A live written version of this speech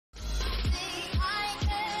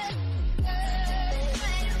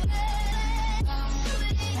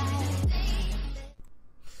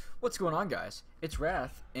What's going on, guys? It's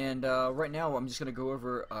Wrath, and right now I'm just going to go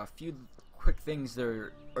over a few quick things that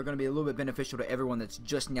are going to be a little bit beneficial to everyone that's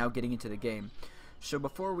just now getting into the game. So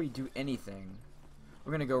before we do anything,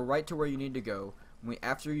 we're going to go right to where you need to go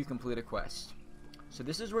after you complete a quest. So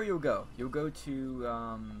this is where you'll go. You'll go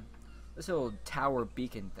to this little tower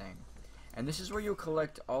beacon thing, and this is where you'll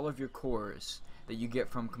collect all of your cores that you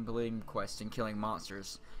get from completing quests and killing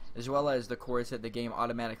monsters, as well as the cores that the game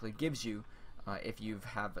automatically gives you if you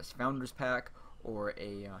have a Founders Pack or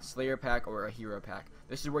a Slayer Pack or a Hero Pack.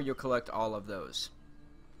 This is where you'll collect all of those.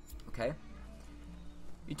 Okay?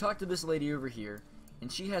 You talk to this lady over here, and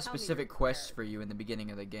she has specific quests for you in the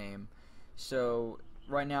beginning of the game. So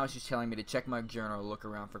right now she's telling me to check my journal, look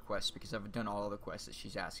around for quests, because I've done all of the quests that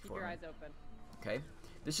she's asked for. Keep your eyes open. Okay?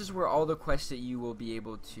 This is where all the quests that you will be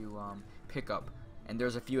able to pick up, and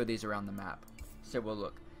there's a few of these around the map. So we'll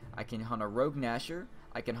look. I can hunt a Rogue Gnasher,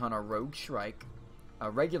 I can hunt a Rogue Shrike,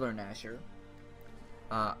 a regular Gnasher,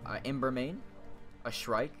 a Embermane, a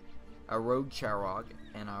Shrike, a Rogue Charog,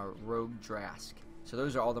 and a Rogue Drask. So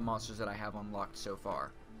those are all the monsters that I have unlocked so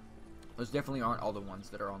far. Those definitely aren't all the ones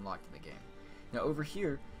that are unlocked in the game. Now over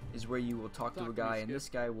here is where you will talk to a guy, and this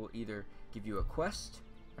guy will either give you a quest,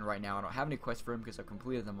 and right now I don't have any quests for him because I've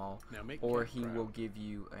completed them all, or he will give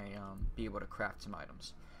you a be able to craft some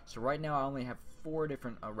items. So right now I only have 4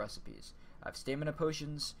 different recipes. I have stamina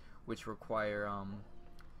potions, which require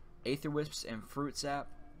aether wisps and fruit sap.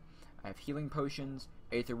 I have healing potions,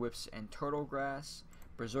 aether wisps and turtle grass,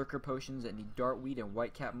 berserker potions that need dartweed and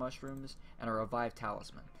whitecap mushrooms, and a revive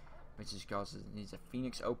talisman, which needs a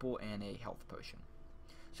phoenix opal and a health potion.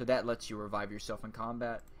 So that lets you revive yourself in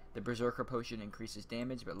combat. The berserker potion increases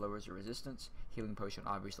damage but lowers your resistance. Healing potion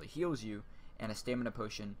obviously heals you, and a stamina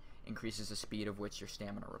potion increases the speed of which your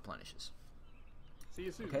stamina replenishes. See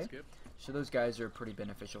you soon, okay? Skip. So those guys are pretty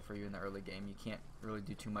beneficial for you in the early game. You can't really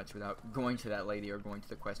do too much without going to that lady or going to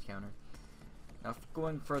the quest counter. Now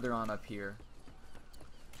going further on up here,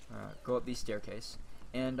 go up the staircase,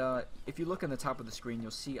 and if you look on the top of the screen,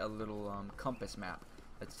 you'll see a little compass map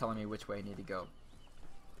that's telling me which way I need to go.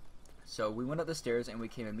 So we went up the stairs and we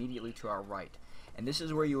came immediately to our right, and this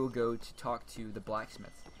is where you will go to talk to the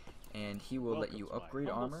blacksmith, and he will let you upgrade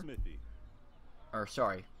armor, or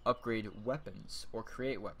sorry, upgrade weapons or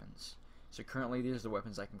create weapons. So currently these are the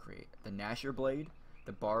weapons I can create: the Gnasher blade,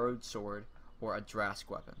 the borrowed sword, or a Drask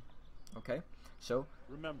weapon. Okay, so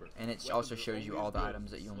remember, and it also shows you all the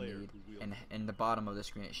items that you'll need, and in the bottom of the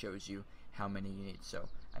screen it shows you how many you need. So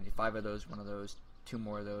I need 5 of those, 1 of those, 2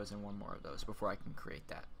 more of those, and 1 more of those before I can create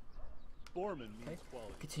that. Okay.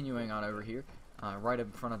 Continuing on over here, right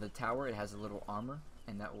in front of the tower, it has a little armor,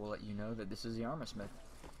 and that will let you know that this is the armor smith.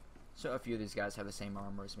 So a few of these guys have the same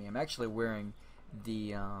armor as me. I'm actually wearing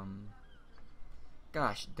the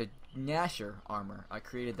the Gnasher armor. I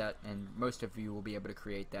created that, and most of you will be able to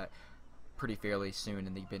create that pretty fairly soon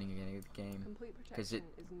in the beginning of the game, because it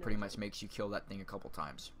pretty much makes you kill that thing a couple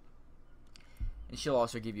times. And she'll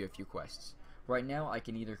also give you a few quests. Right now I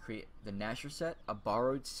can either create the Gnasher set, a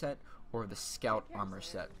borrowed set, or the Scout armor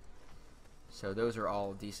set. So those are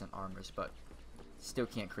all decent armors, but still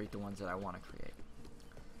can't create the ones that I want to create.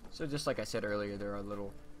 So just like I said earlier, there are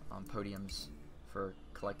little podiums for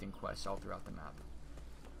collecting quests all throughout the map.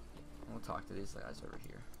 And we'll talk to these guys over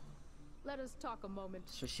here. Let us talk a moment.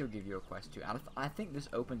 So she'll give you a quest too. I think this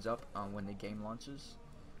opens up when the game launches.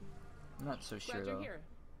 I'm not so sure though. Here.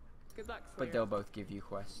 Good luck, Slayer. But they'll both give you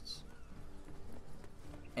quests.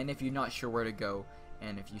 And if you're not sure where to go,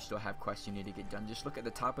 and if you still have quests you need to get done, just look at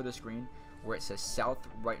the top of the screen where it says south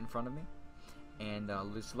right in front of me, and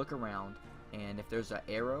just look around, and if there's an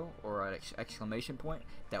arrow or an exclamation point,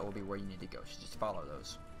 that will be where you need to go. So just follow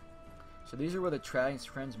those. So these are where the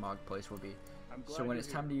transmog place will be. So when it's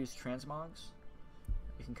time to use transmogs,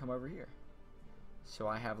 you can come over here. So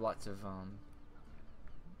I have lots of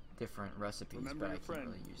different recipes, but I can't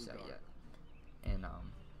really use that yet. And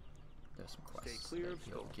there's some quests that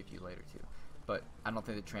he'll give you later too. But I don't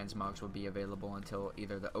think the transmogs will be available until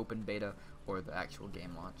either the open beta or the actual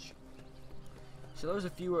game launch. So those are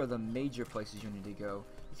a few of the major places you need to go.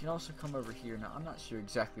 You can also come over here. Now I'm not sure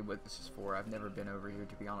exactly what this is for. I've never been over here,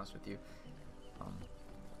 to be honest with you.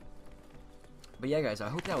 But yeah, guys, I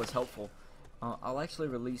hope that was helpful. I'll actually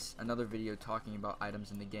release another video talking about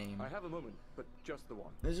items in the game. I have a moment, but just the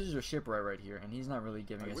one. This is your shipwright right here, and he's not really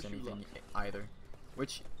giving us anything either.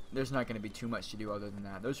 Which, there's not going to be too much to do other than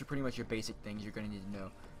that. Those are pretty much your basic things you're going to need to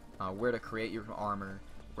know. Where to create your armor,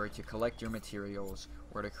 where to collect your materials,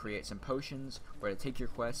 where to create some potions, where to take your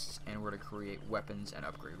quests, and where to create weapons and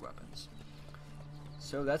upgrade weapons.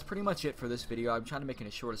 So that's pretty much it for this video. I'm trying to make it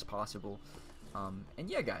as short as possible. And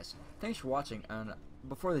yeah, guys, thanks for watching, and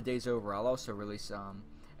before the day's over, I'll also release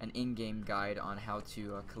an in-game guide on how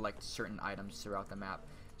to collect certain items throughout the map.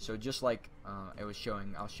 So just like it was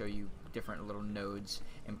showing, I'll show you different little nodes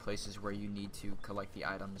and places where you need to collect the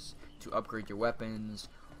items to upgrade your weapons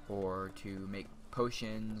or to make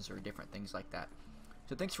potions or different things like that.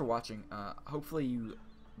 So thanks for watching. Hopefully you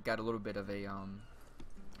got a little bit of a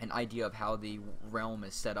an idea of how the realm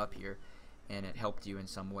is set up here, and it helped you in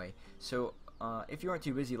some way. So if you aren't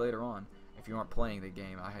too busy later on, if you aren't playing the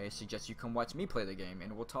game, I suggest you come watch me play the game,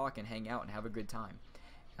 and we'll talk and hang out and have a good time.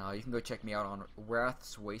 You can go check me out on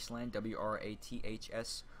Wrath's Wasteland,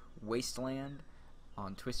 W-R-A-T-H-S Wasteland,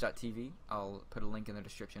 on twitch.tv. I'll put a link in the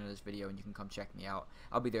description of this video, and you can come check me out.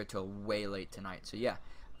 I'll be there till way late tonight. So yeah,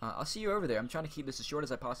 I'll see you over there. I'm trying to keep this as short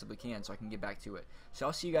as I possibly can so I can get back to it. So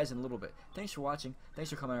I'll see you guys in a little bit. Thanks for watching. Thanks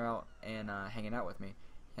for coming out and hanging out with me.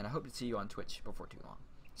 And I hope to see you on Twitch before too long.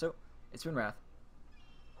 So, it's been Wrath,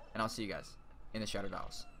 and I'll see you guys in the Shadow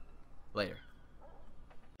Dials. Later.